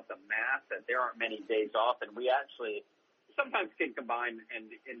figure out the math that there aren't many days off, and we actually sometimes can combine and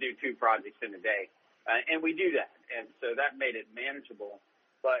do 2 projects in a day, and we do that, and so that made it manageable.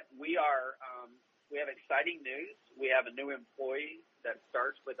 But we have exciting news. We have a new employee that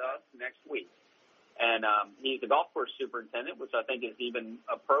starts with us next week, And he's the golf course superintendent, which I think is even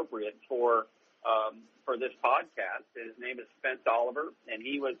appropriate for this podcast. His name is Spence Oliver, and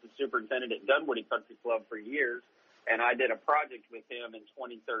he was the superintendent at Dunwoody Country Club for years. And I did a project with him in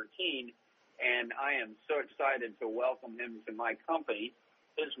 2013, and I am so excited to welcome him to my company.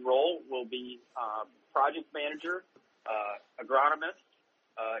 His role will be project manager, agronomist,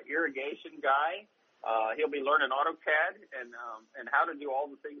 irrigation guy. He'll be learning AutoCAD and how to do all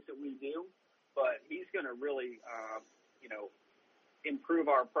the things that we do. But he's going to really, improve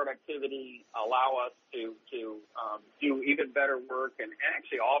our productivity, allow us to do even better work, and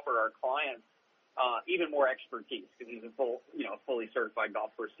actually offer our clients even more expertise, because he's a fully certified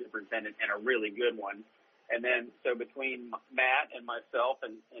golf course superintendent, and a really good one. And then, so between Matt and myself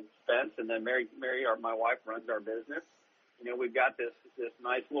and Spence, and then Mary, my wife, runs our business. We've got this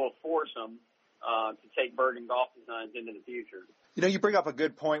nice little foursome to take Bergin Golf Designs into the future. You bring up a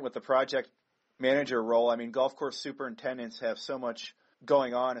good point with the project manager role. I mean, golf course superintendents have so much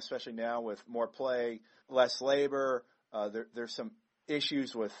going on, especially now with more play, less labor. There's some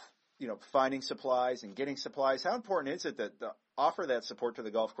issues with, finding supplies and getting supplies. How important is it to offer that support to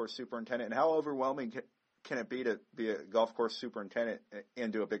the golf course superintendent, and how overwhelming can it be to be a golf course superintendent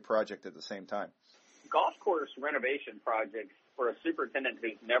and do a big project at the same time? Golf course renovation projects for a superintendent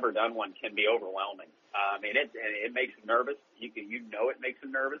who's never done one can be overwhelming. It makes him nervous. It makes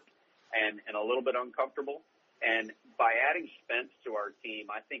him nervous and a little bit uncomfortable. And by adding Spence to our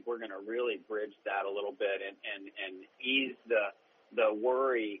team, I think we're going to really bridge that a little bit and ease the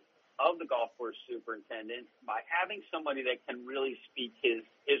worry of the golf course superintendent by having somebody that can really speak his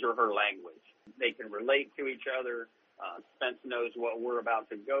or her language. They can relate to each other. Spence knows what we're about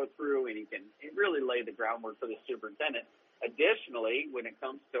to go through, and he can really lay the groundwork for the superintendent. Additionally, when it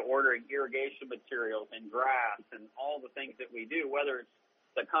comes to ordering irrigation materials and grass and all the things that we do, whether it's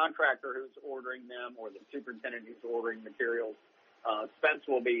the contractor who's ordering them or the superintendent who's ordering materials, Spence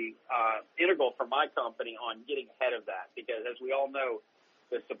will be integral for my company on getting ahead of that, because as we all know,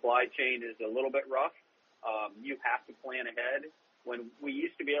 the supply chain is a little bit rough. You have to plan ahead. When we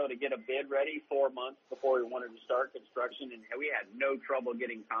used to be able to get a bid ready 4 months before we wanted to start construction, and we had no trouble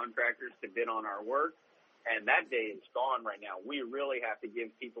getting contractors to bid on our work, and that day is gone right now. We really have to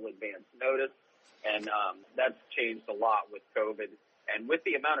give people advance notice, and that's changed a lot with COVID and with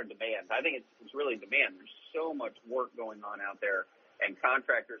the amount of demand. I think it's really demand. There's so much work going on out there, and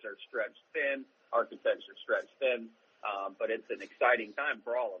contractors are stretched thin, architects are stretched thin, but it's an exciting time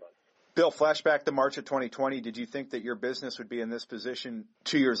for all of us. Bill, flashback to March of 2020. Did you think that your business would be in this position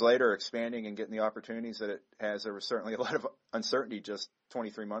 2 years later, expanding and getting the opportunities that it has? There was certainly a lot of uncertainty just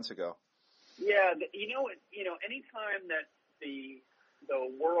 23 months ago. Yeah, anytime that the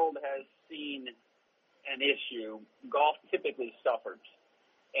world has seen an issue, golf typically suffers.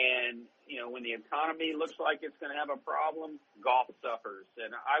 And, when the economy looks like it's going to have a problem, golf suffers.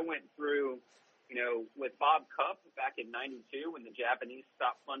 And I went through, with Bob Cupp back in 92 when the Japanese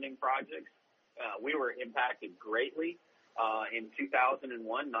stopped funding projects, we were impacted greatly. In 2001,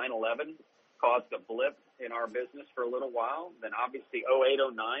 9/11 caused a blip in our business for a little while. Then obviously 08,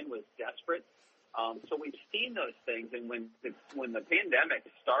 09 was desperate. So we've seen those things. And when the pandemic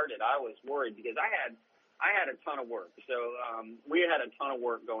started, I was worried because I had a ton of work. So we had a ton of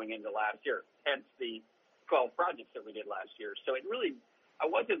work going into last year, hence the 12 projects that we did last year. So I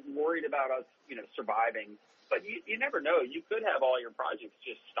wasn't worried about us, surviving, but you never know. You could have all your projects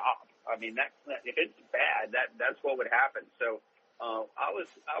just stop. I mean, that if it's bad, that's what would happen. So I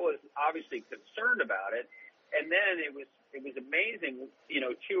was obviously concerned about it, and then it was amazing.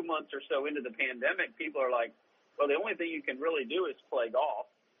 2 months or so into the pandemic, people are like, well, the only thing you can really do is play golf,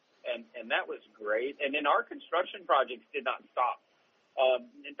 and that was great. And then our construction projects did not stop.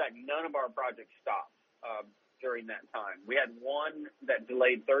 In fact, none of our projects stopped during that time. We had one that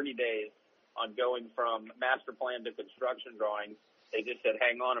delayed 30 days on going from master plan to construction drawings. They just said,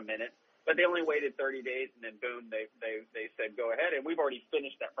 hang on a minute. But they only waited 30 days, and then boom, they said, go ahead. And we've already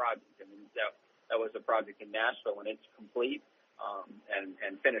finished that project. I mean, that was a project in Nashville, and it's complete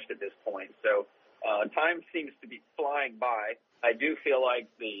and finished at this point. So time seems to be flying by. I do feel like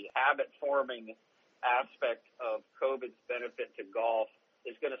the habit-forming aspect of COVID's benefit to golf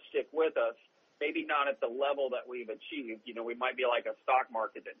is going to stick with us. Maybe not at the level that we've achieved. We might be like a stock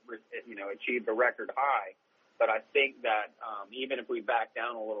market that, achieved a record high. But I think that even if we back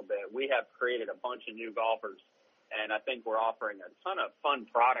down a little bit, we have created a bunch of new golfers. And I think we're offering a ton of fun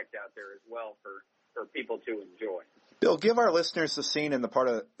product out there as well for people to enjoy. Bill, give our listeners the scene in the part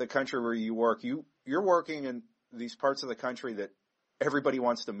of the country where you work. You're working in these parts of the country that everybody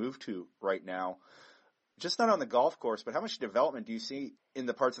wants to move to right now. just not on the golf course, but how much development do you see in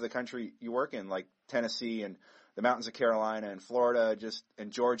the parts of the country you work in, like Tennessee and the mountains of Carolina and Florida,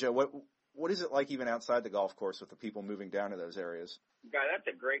 and Georgia? What is it like even outside the golf course with the people moving down to those areas? Guy, that's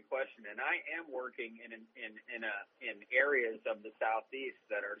a great question, and I am working in areas of the Southeast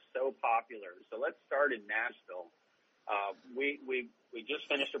that are so popular. So let's start in Nashville. We just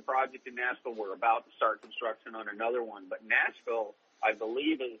finished a project in Nashville. We're about to start construction on another one, but Nashville, I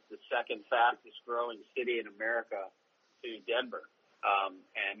believe, is the second fastest growing city in America to Denver,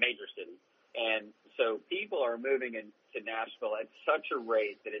 and major city. And so people are moving into Nashville at such a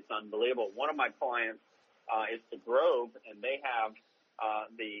rate that it's unbelievable. One of my clients is the Grove, and they have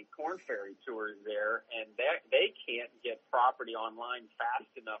the Corn Ferry tours there, and they can't get property online fast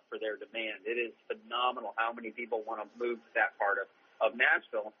enough for their demand. It is phenomenal how many people want to move to that part of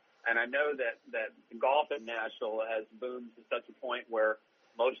Nashville. And I know that golf in Nashville has boomed to such a point where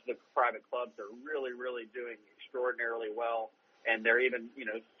most of the private clubs are really, really doing extraordinarily well. And they're even,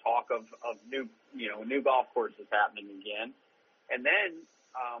 talk of new golf courses happening again. And then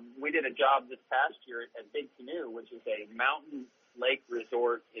we did a job this past year at Big Canoe, which is a mountain lake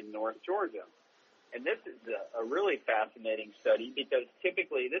resort in North Georgia. And this is a really fascinating study because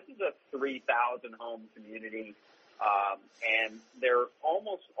typically this is a 3,000 home community. And there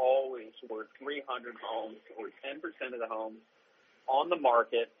almost always were 300 homes or 10% of the homes on the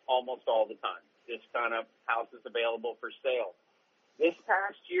market almost all the time. This kind of houses available for sale. This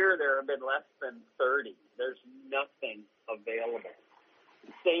past year, there have been less than 30. There's nothing available.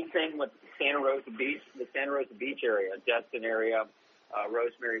 Same thing with Santa Rosa Beach, the Santa Rosa Beach area, Destin area,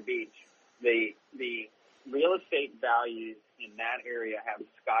 Rosemary Beach. The real estate values in that area have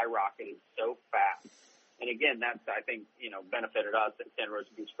skyrocketed so fast. And again, that's, I think, benefited us at Santa Rosa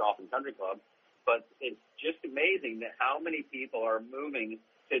Beach Golf and Country Club. But it's just amazing that how many people are moving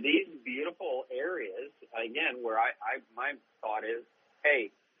to these beautiful areas, again, where my thought is,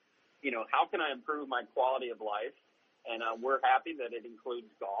 hey, how can I improve my quality of life? And we're happy that it includes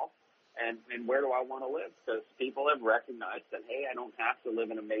golf. And where do I want to live? Because people have recognized that, hey, I don't have to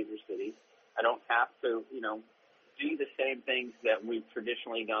live in a major city. I don't have to, do the same things that we've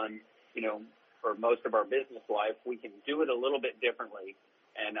traditionally done, for most of our business life. We can do it a little bit differently.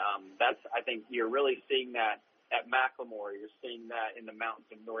 And that's, I think you're really seeing that at Macklemore. You're seeing that in the mountains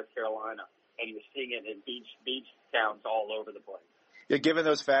of North Carolina. And you're seeing it in beach towns all over the place. Yeah, given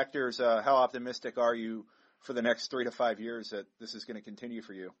those factors, how optimistic are you for the next 3 to 5 years that this is going to continue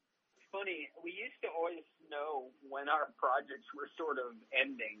for you? It's funny. We used to always know when our projects were sort of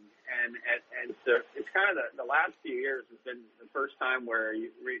ending. And so it's kind of the last few years has been the first time where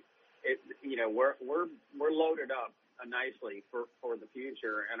we're loaded up nicely for the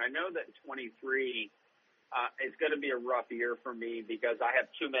future. And I know that 23 is going to be a rough year for me because I have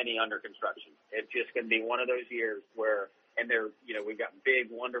too many under construction. It's just going to be one of those years where, and we got big,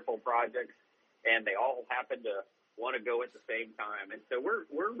 wonderful projects, and they all happen to want to go at the same time. And so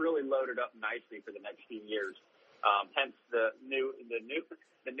we're really loaded up nicely for the next few years. Hence the new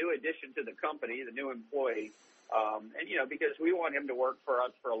addition to the company, the new employee. Because we want him to work for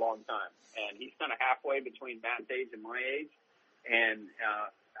us for a long time. And he's kind of halfway between Matt's age and my age. And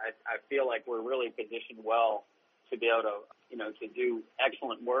I feel like we're really positioned well to be able to, to do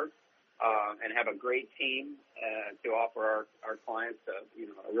excellent work and have a great team to offer our clients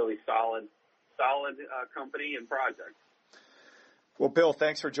a really solid company and project. Well, Bill,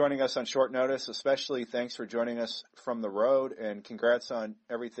 thanks for joining us on short notice. Especially thanks for joining us from the road, and congrats on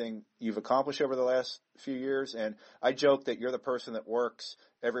everything you've accomplished over the last few years. And I joke that you're the person that works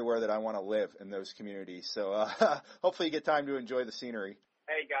everywhere that I want to live in those communities. So hopefully you get time to enjoy the scenery.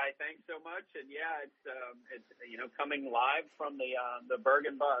 Hey, Guy, thanks so much. And yeah, it's coming live from the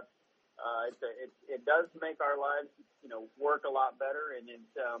Bergin bus. It does make our lives work a lot better, and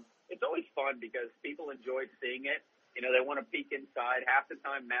it's always fun because people enjoy seeing it. They want to peek inside. Half the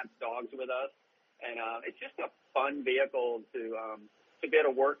time, Matt's dog's with us, and it's just a fun vehicle to be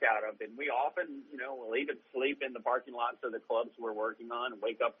able to work out of. And we often, we'll even sleep in the parking lots of the clubs we're working on, and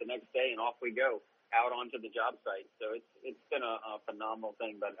wake up the next day, and off we go out onto the job site. So it's been a phenomenal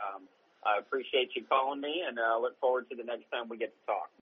thing. But I appreciate you calling me, and look forward to the next time we get to talk.